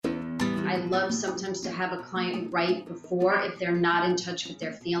I love sometimes to have a client write before if they're not in touch with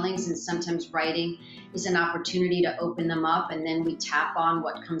their feelings, and sometimes writing is an opportunity to open them up, and then we tap on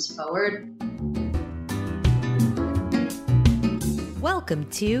what comes forward. Welcome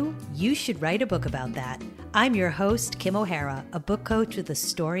to You Should Write a Book About That. I'm your host, Kim O'Hara, a book coach with a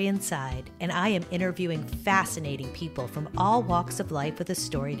story inside, and I am interviewing fascinating people from all walks of life with a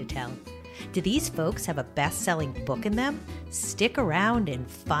story to tell. Do these folks have a best-selling book in them? Stick around and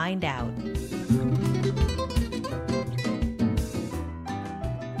find out.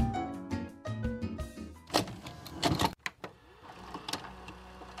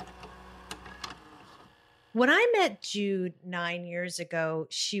 When I met Jude 9 years ago,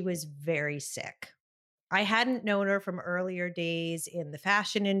 she was very sick. I hadn't known her from earlier days in the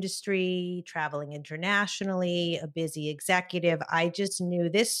fashion industry, traveling internationally, a busy executive. I just knew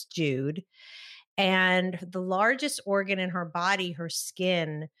this Jude. And the largest organ in her body, her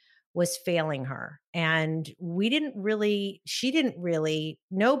skin, was failing her. And nobody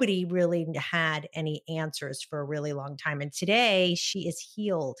really had any answers for a really long time. And today she is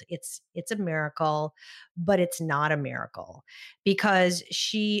healed. It's a miracle, but it's not a miracle because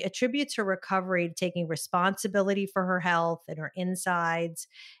she attributes her recovery to taking responsibility for her health and her insides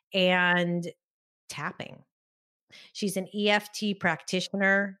and tapping. She's an EFT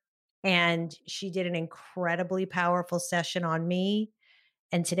practitioner, and she did an incredibly powerful session on me.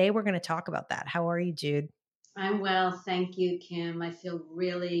 And today we're going to talk about that. How are you, Jude? I'm well. Thank you, Kim. I feel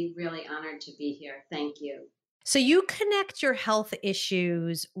really, really honored to be here. Thank you. So you connect your health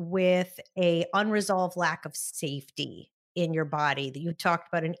issues with a unresolved lack of safety in your body. That you talked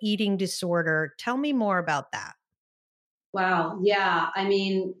about an eating disorder. Tell me more about that. Wow. Yeah. I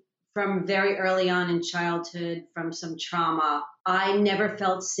mean, from very early on in childhood, from some trauma, I never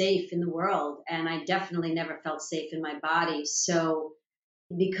felt safe in the world. And I definitely never felt safe in my body. So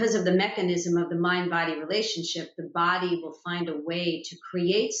because of the mechanism of the mind-body relationship, the body will find a way to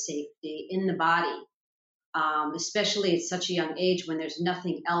create safety in the body, especially at such a young age when there's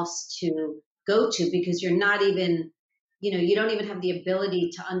nothing else to go to because you're not even, you don't even have the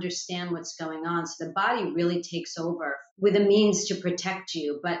ability to understand what's going on. So the body really takes over with a means to protect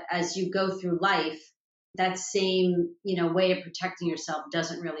you. But as you go through life, that same, way of protecting yourself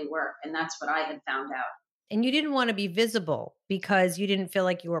doesn't really work. And that's what I had found out. And you didn't want to be visible because you didn't feel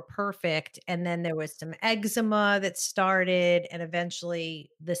like you were perfect. And then there was some eczema that started, and eventually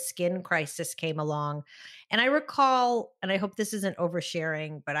the skin crisis came along. And I recall, and I hope this isn't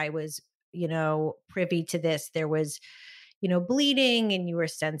oversharing, but I was, privy to this. There was, bleeding, and you were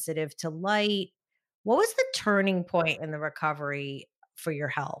sensitive to light. What was the turning point in the recovery for your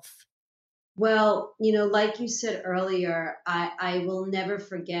health? Well, like you said earlier, I will never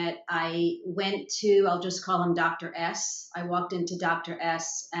forget. I went to, I'll just call him Dr. S. I walked into Dr.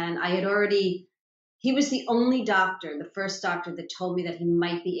 S, and he was the only doctor, the first doctor that told me that he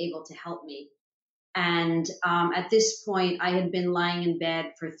might be able to help me. And at this point, I had been lying in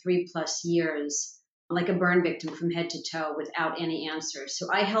bed for 3+ years, like a burn victim from head to toe without any answers. So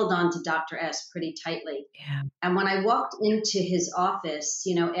I held on to Dr. S pretty tightly. Yeah. And when I walked into his office,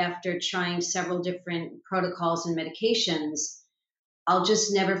 after trying several different protocols and medications, I'll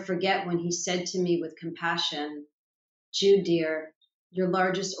just never forget when he said to me with compassion, "Jude, dear, your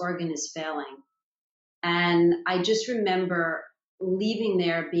largest organ is failing." And I just remember leaving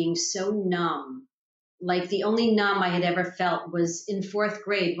there being so numb. Like the only numb I had ever felt was in 4th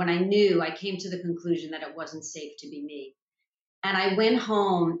grade when I came to the conclusion that it wasn't safe to be me. And I went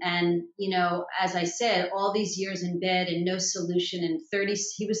home and, as I said, all these years in bed and no solution, and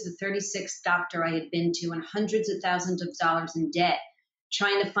he was the 36th doctor I had been to, and hundreds of thousands of dollars in debt,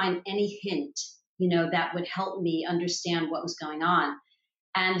 trying to find any hint, that would help me understand what was going on.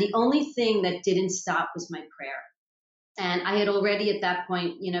 And the only thing that didn't stop was my prayer. And I had already at that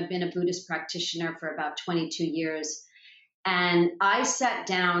point, been a Buddhist practitioner for about 22 years. And I sat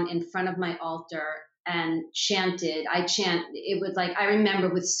down in front of my altar and chanted. It was like, I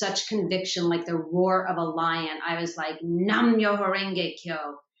remember with such conviction, like the roar of a lion. I was like, Nam Myoho Renge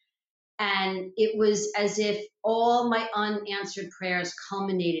Kyo. And it was as if all my unanswered prayers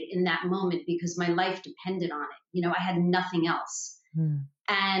culminated in that moment because my life depended on it. I had nothing else.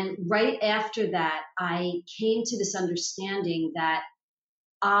 And right after that, I came to this understanding that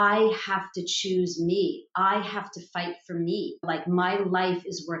I have to choose me. I have to fight for me. Like my life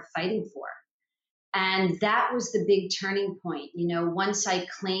is worth fighting for. And that was the big turning point. Once I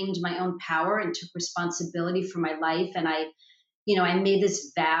claimed my own power and took responsibility for my life, and I made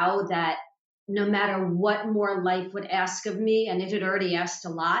this vow that no matter what more life would ask of me, and it had already asked a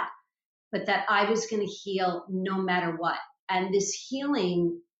lot, but that I was going to heal no matter what. And this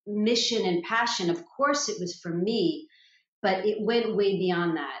healing mission and passion, of course it was for me, but it went way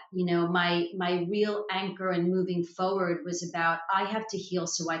beyond that. My real anchor and moving forward was about I have to heal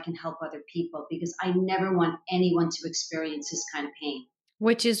so I can help other people because I never want anyone to experience this kind of pain.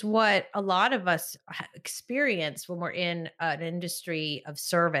 Which is what a lot of us experience when we're in an industry of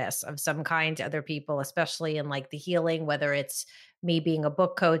service of some kind to other people, especially in like the healing, whether it's me being a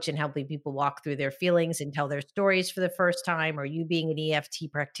book coach and helping people walk through their feelings and tell their stories for the first time, or you being an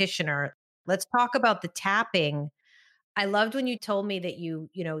EFT practitioner. Let's talk about the tapping. I loved when you told me that you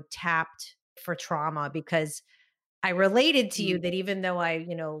tapped for trauma because I related to you Mm. that even though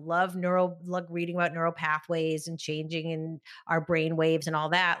love reading about neural pathways and changing in our brain waves and all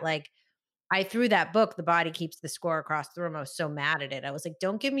that, like I threw that book, The Body Keeps the Score, across the room. I was so mad at it. I was like,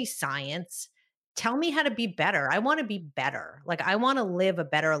 don't give me science. Tell me how to be better. I want to be better. Like I want to live a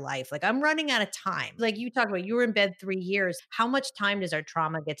better life. Like I'm running out of time. Like you talked about, you were in bed 3 years. How much time does our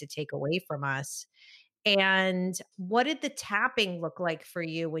trauma get to take away from us? And what did the tapping look like for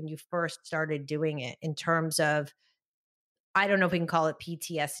you when you first started doing it in terms of I don't know if we can call it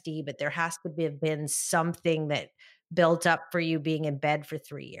PTSD, but there has to be have been something that built up for you being in bed for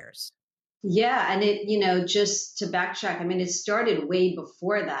 3 years. Yeah, and just to backtrack, I mean, it started way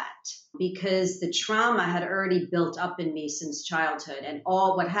before that because the trauma had already built up in me since childhood. And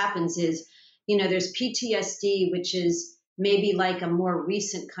all what happens is, there's PTSD, which is maybe like a more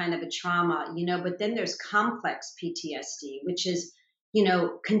recent kind of a trauma, but then there's complex PTSD, which is,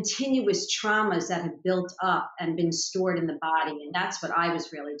 continuous traumas that have built up and been stored in the body. And that's what I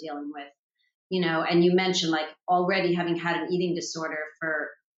was really dealing with. And you mentioned like already having had an eating disorder for,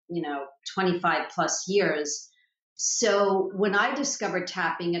 25 plus years. So when I discovered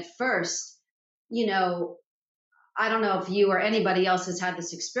tapping at first, you know, I don't know if you or anybody else has had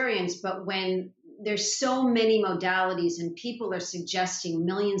this experience, but when there's so many modalities and people are suggesting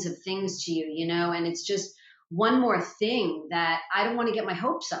millions of things to you, and it's just one more thing that I don't want to get my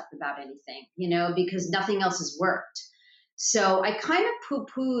hopes up about anything, because nothing else has worked. So I kind of poo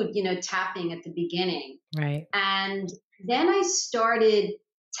pooed, tapping at the beginning. Right. And then I started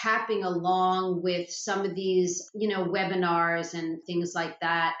tapping along with some of these, webinars and things like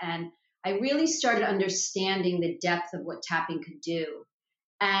that. And I really started understanding the depth of what tapping could do.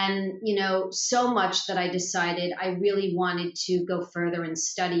 And, so much that I decided I really wanted to go further and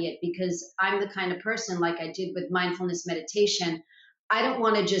study it because I'm the kind of person, like I did with mindfulness meditation. I don't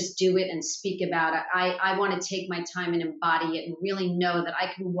want to just do it and speak about it. I want to take my time and embody it and really know that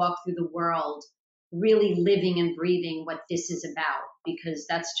I can walk through the world really living and breathing what this is about because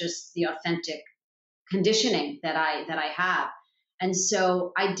that's just the authentic conditioning that I have. And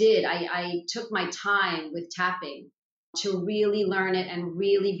so I did. I took my time with tapping to really learn it and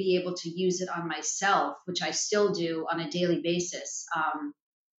really be able to use it on myself, which I still do on a daily basis,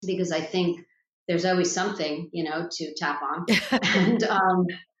 because I think there's always something, to tap on. And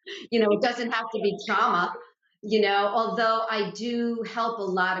it doesn't have to be trauma, although I do help a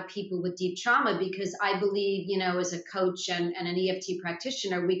lot of people with deep trauma because I believe, as a coach and an EFT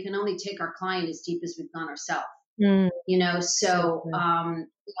practitioner, we can only take our client as deep as we've gone ourselves, Mm, so so true.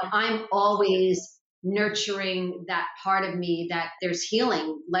 I'm always nurturing that part of me that there's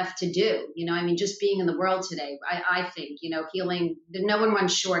healing left to do. I mean, just being in the world today, I think, healing, no one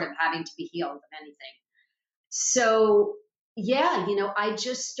runs short of having to be healed of anything. So, yeah, I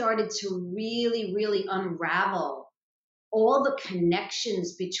just started to really, really unravel all the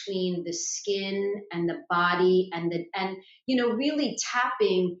connections between the skin and the body and really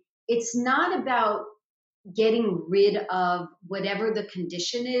tapping. It's not about getting rid of whatever the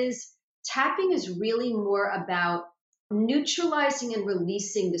condition is. Tapping is really more about neutralizing and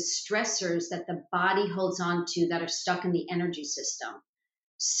releasing the stressors that the body holds on to that are stuck in the energy system.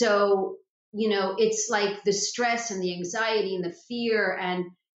 So, it's like the stress and the anxiety and the fear and,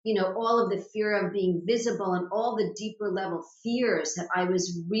 all of the fear of being visible and all the deeper level fears that I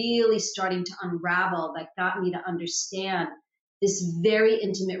was really starting to unravel that got me to understand this very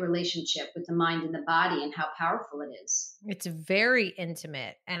intimate relationship with the mind and the body and how powerful it is. It's very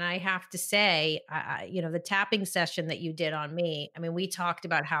intimate. And I have to say, the tapping session that you did on me, I mean, we talked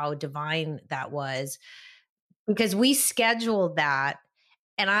about how divine that was because we scheduled that.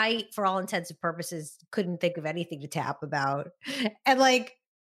 And I, for all intents and purposes, couldn't think of anything to tap about. And like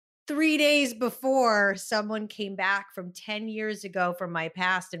 3 days before, someone came back from 10 years ago from my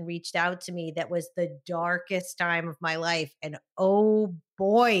past and reached out to me that was the darkest time of my life, and oh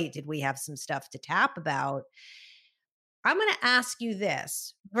boy, did we have some stuff to tap about. I'm gonna ask you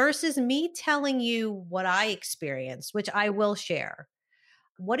this, versus me telling you what I experienced, which I will share.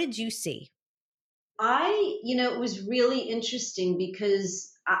 What did you see? It was really interesting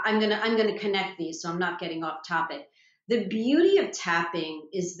because I'm gonna connect these, so I'm not getting off topic. The beauty of tapping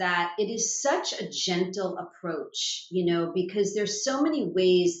is that it is such a gentle approach, because there's so many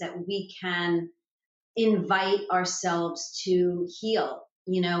ways that we can invite ourselves to heal,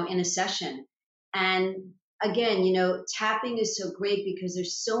 in a session. And again, tapping is so great because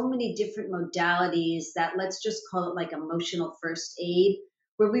there's so many different modalities that, let's just call it like emotional first aid,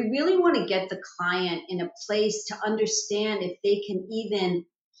 where we really want to get the client in a place to understand if they can even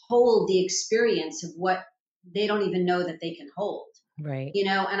hold the experience of what they don't even know that they can hold. Right.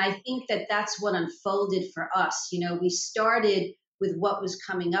 And I think that that's what unfolded for us. We started with what was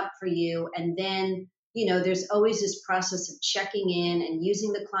coming up for you, and then there's always this process of checking in and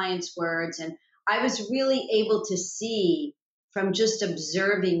using the client's words. And I was really able to see from just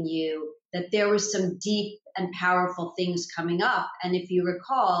observing you that there was some deep and powerful things coming up. And if you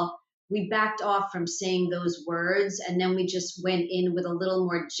recall, we backed off from saying those words, and then we just went in with a little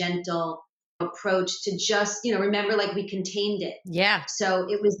more gentle approach to just, remember, like, we contained it. Yeah. So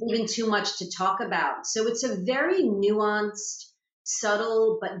it was even too much to talk about. So it's a very nuanced,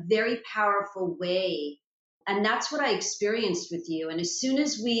 subtle, but very powerful way. And that's what I experienced with you. And as soon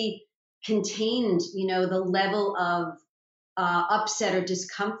as we contained, the level of upset or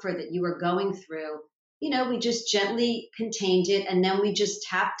discomfort that you were going through, we just gently contained it. And then we just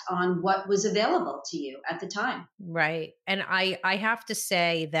tapped on what was available to you at the time. Right. And I have to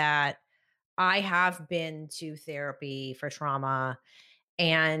say that I have been to therapy for trauma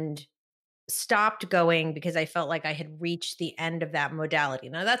and stopped going because I felt like I had reached the end of that modality.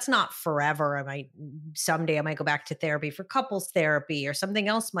 Now that's not forever. Someday I might go back to therapy for couples therapy, or something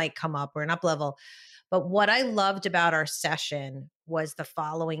else might come up, or an up level. But what I loved about our session was the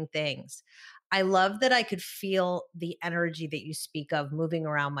following things. I love that I could feel the energy that you speak of moving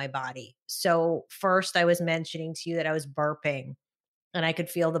around my body. So first I was mentioning to you that I was burping, and I could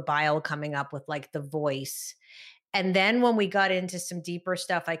feel the bile coming up with like the voice. And then when we got into some deeper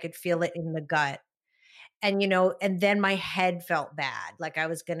stuff, I could feel it in the gut. And, and then my head felt bad. Like I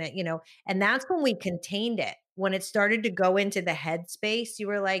was gonna, and that's when we contained it. When it started to go into the head space, you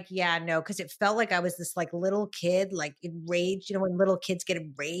were like, yeah, no, because it felt like I was this like little kid, like enraged, when little kids get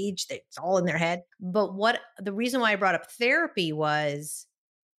enraged, it's all in their head. But the reason why I brought up therapy was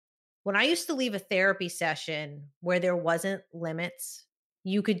when I used to leave a therapy session where there wasn't limits,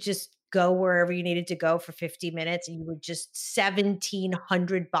 you could just go wherever you needed to go for 50 minutes, and you were just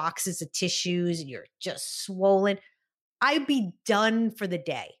 1,700 boxes of tissues and you're just swollen. I'd be done for the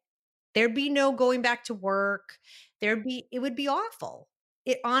day. There'd be no going back to work. It would be awful.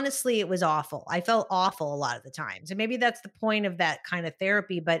 It was awful. I felt awful a lot of the times. And maybe that's the point of that kind of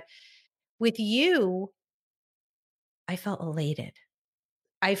therapy. But with you, I felt elated.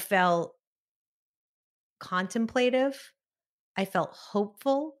 I felt contemplative. I felt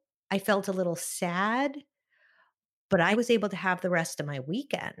hopeful. I felt a little sad, but I was able to have the rest of my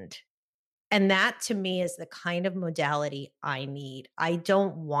weekend. And that to me is the kind of modality I need. I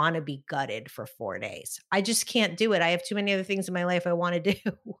don't want to be gutted for 4 days. I just can't do it. I have too many other things in my life I want to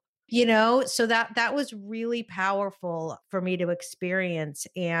do. So that was really powerful for me to experience.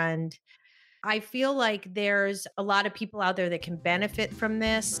 And I feel like there's a lot of people out there that can benefit from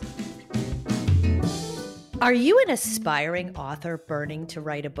this. Are you an aspiring author burning to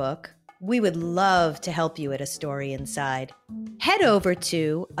write a book? We would love to help you at A Story Inside. Head over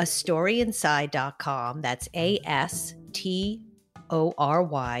to astoryinside.com. That's ASTORY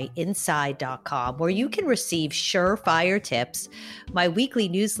inside.com, where you can receive surefire tips, my weekly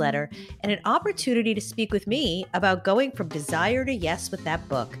newsletter, and an opportunity to speak with me about going from desire to yes with that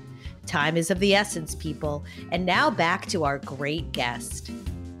book. Time is of the essence, people. And now back to our great guest.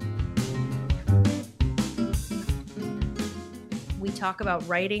 We talk about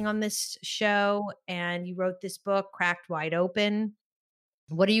writing on this show, and you wrote this book, Cracked Wide Open.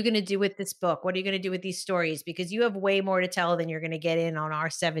 What are you going to do with this book? What are you going to do with these stories? Because you have way more to tell than you're going to get in on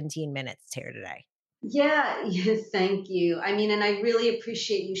our 17 minutes here today. Yeah, yeah, thank you. I mean, and I really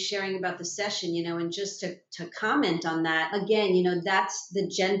appreciate you sharing about the session, and just to comment on that again, that's the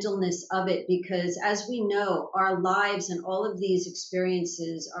gentleness of it, because as we know, our lives and all of these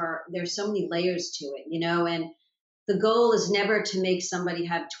experiences there's so many layers to it, and the goal is never to make somebody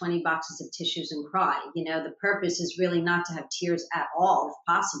have 20 boxes of tissues and cry. The purpose is really not to have tears at all, if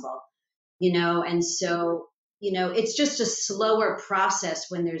possible, and so, it's just a slower process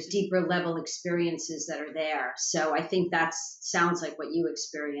when there's deeper level experiences that are there. So I think that sounds like what you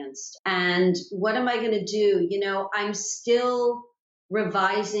experienced. And what am I going to do? I'm still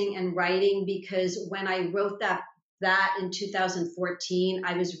revising and writing, because when I wrote that in 2014,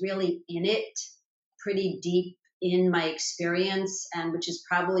 I was really in it pretty deep in my experience, and which is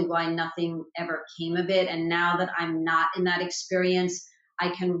probably why nothing ever came of it. And now that I'm not in that experience, I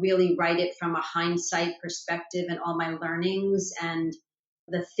can really write it from a hindsight perspective and all my learnings and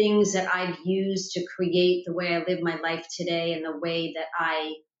the things that I've used to create the way I live my life today and the way that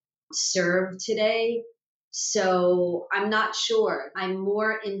I serve today. So I'm not sure. I'm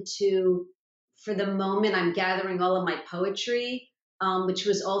more into, for the moment, I'm gathering all of my poetry, which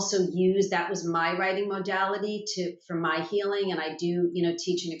was also used. That was my writing modality for my healing. And I do,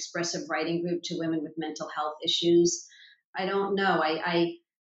 teach an expressive writing group to women with mental health issues. I don't know.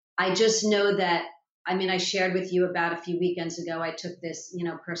 I just know that, I mean, I shared with you about a few weekends ago, I took this,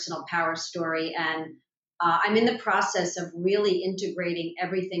 personal power story, and I'm in the process of really integrating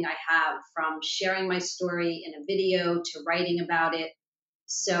everything I have, from sharing my story in a video to writing about it.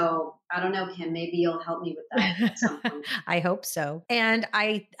 So I don't know, Kim, maybe you'll help me with that at some point. I hope so. And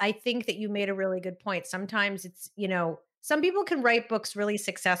I think that you made a really good point. Sometimes it's, some people can write books really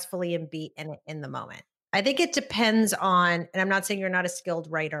successfully and be in it in the moment. I think it depends on, and I'm not saying you're not a skilled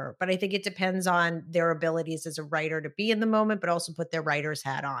writer, but I think it depends on their abilities as a writer to be in the moment, but also put their writer's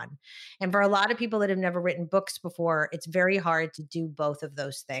hat on. And for a lot of people that have never written books before, it's very hard to do both of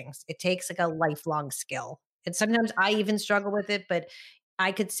those things. It takes like a lifelong skill. And sometimes I even struggle with it, but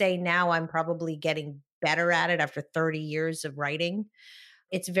I could say now I'm probably getting better at it after 30 years of writing.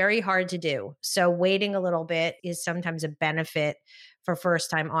 It's very hard to do. So waiting a little bit is sometimes a benefit for first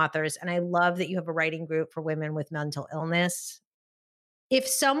time authors. And I love that you have a writing group for women with mental illness. If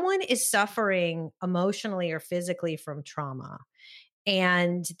someone is suffering emotionally or physically from trauma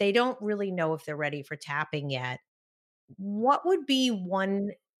and they don't really know if they're ready for tapping yet, what would be one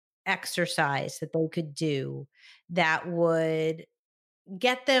exercise that they could do that would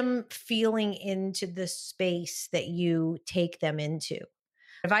get them feeling into the space that you take them into?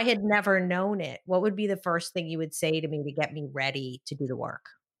 If I had never known it, what would be the first thing you would say to me to get me ready to do the work?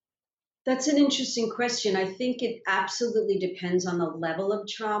 That's an interesting question. I think it absolutely depends on the level of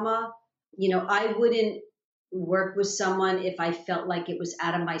trauma. I wouldn't work with someone if I felt like it was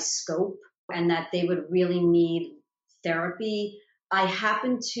out of my scope and that they would really need therapy. I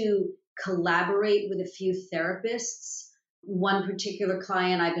happen to collaborate with a few therapists. One particular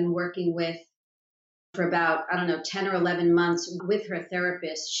client I've been working with for about, I don't know, 10 or 11 months with her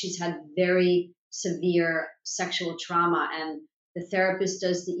therapist. She's had very severe sexual trauma, and the therapist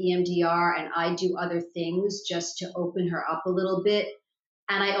does the EMDR, and I do other things just to open her up a little bit.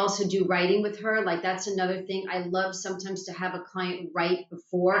 And I also do writing with her. Like, that's another thing. I love sometimes to have a client write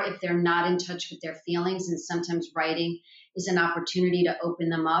before if they're not in touch with their feelings. And sometimes writing is an opportunity to open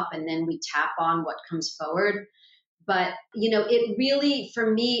them up, and then we tap on what comes forward. But, it really,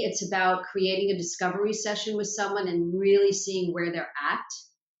 for me, it's about creating a discovery session with someone and really seeing where they're at.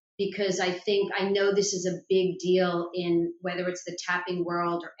 Because I know this is a big deal in whether it's the tapping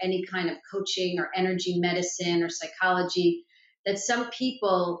world or any kind of coaching or energy medicine or psychology, that some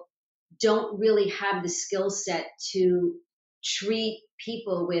people don't really have the skill set to treat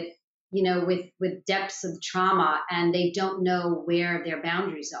people with, with depths of trauma, and they don't know where their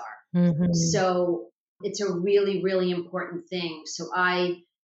boundaries are. Mhm. So it's a really, really important thing. So I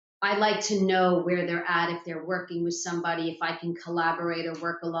like to know where they're at, if they're working with somebody, if I can collaborate or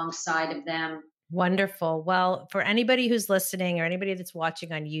work alongside of them. Wonderful. Well, for anybody who's listening or anybody that's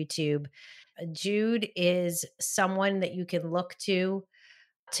watching on YouTube, Jude is someone that you can look to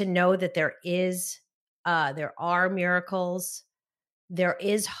know that there are miracles. There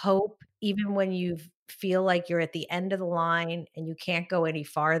is hope, even when you feel like you're at the end of the line and you can't go any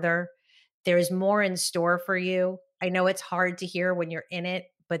farther. There is more in store for you. I know it's hard to hear when you're in it,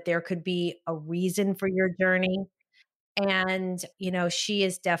 but there could be a reason for your journey. And, she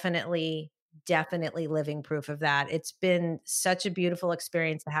is definitely living proof of that. It's been such a beautiful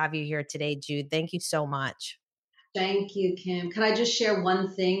experience to have you here today, Jude. Thank you so much. Thank you, Kim. Can I just share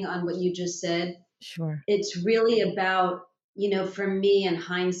one thing on what you just said? Sure. It's really about, for me in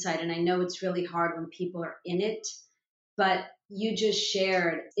hindsight, and I know it's really hard when people are in it, but you just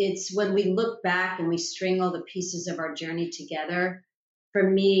shared, it's when we look back and we string all the pieces of our journey together. For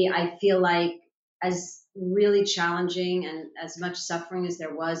me, I feel like, as really challenging and as much suffering as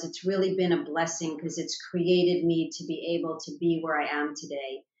there was, it's really been a blessing because it's created me to be able to be where I am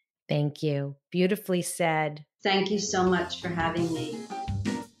today. Thank you. Beautifully said. Thank you so much for having me.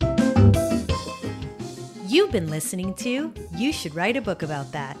 You've been listening to You Should Write a Book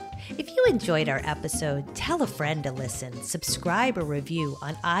About That. If you enjoyed our episode, tell a friend to listen, subscribe or review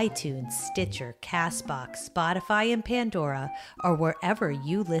on iTunes, Stitcher, Castbox, Spotify, and Pandora, or wherever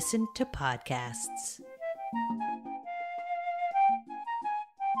you listen to podcasts.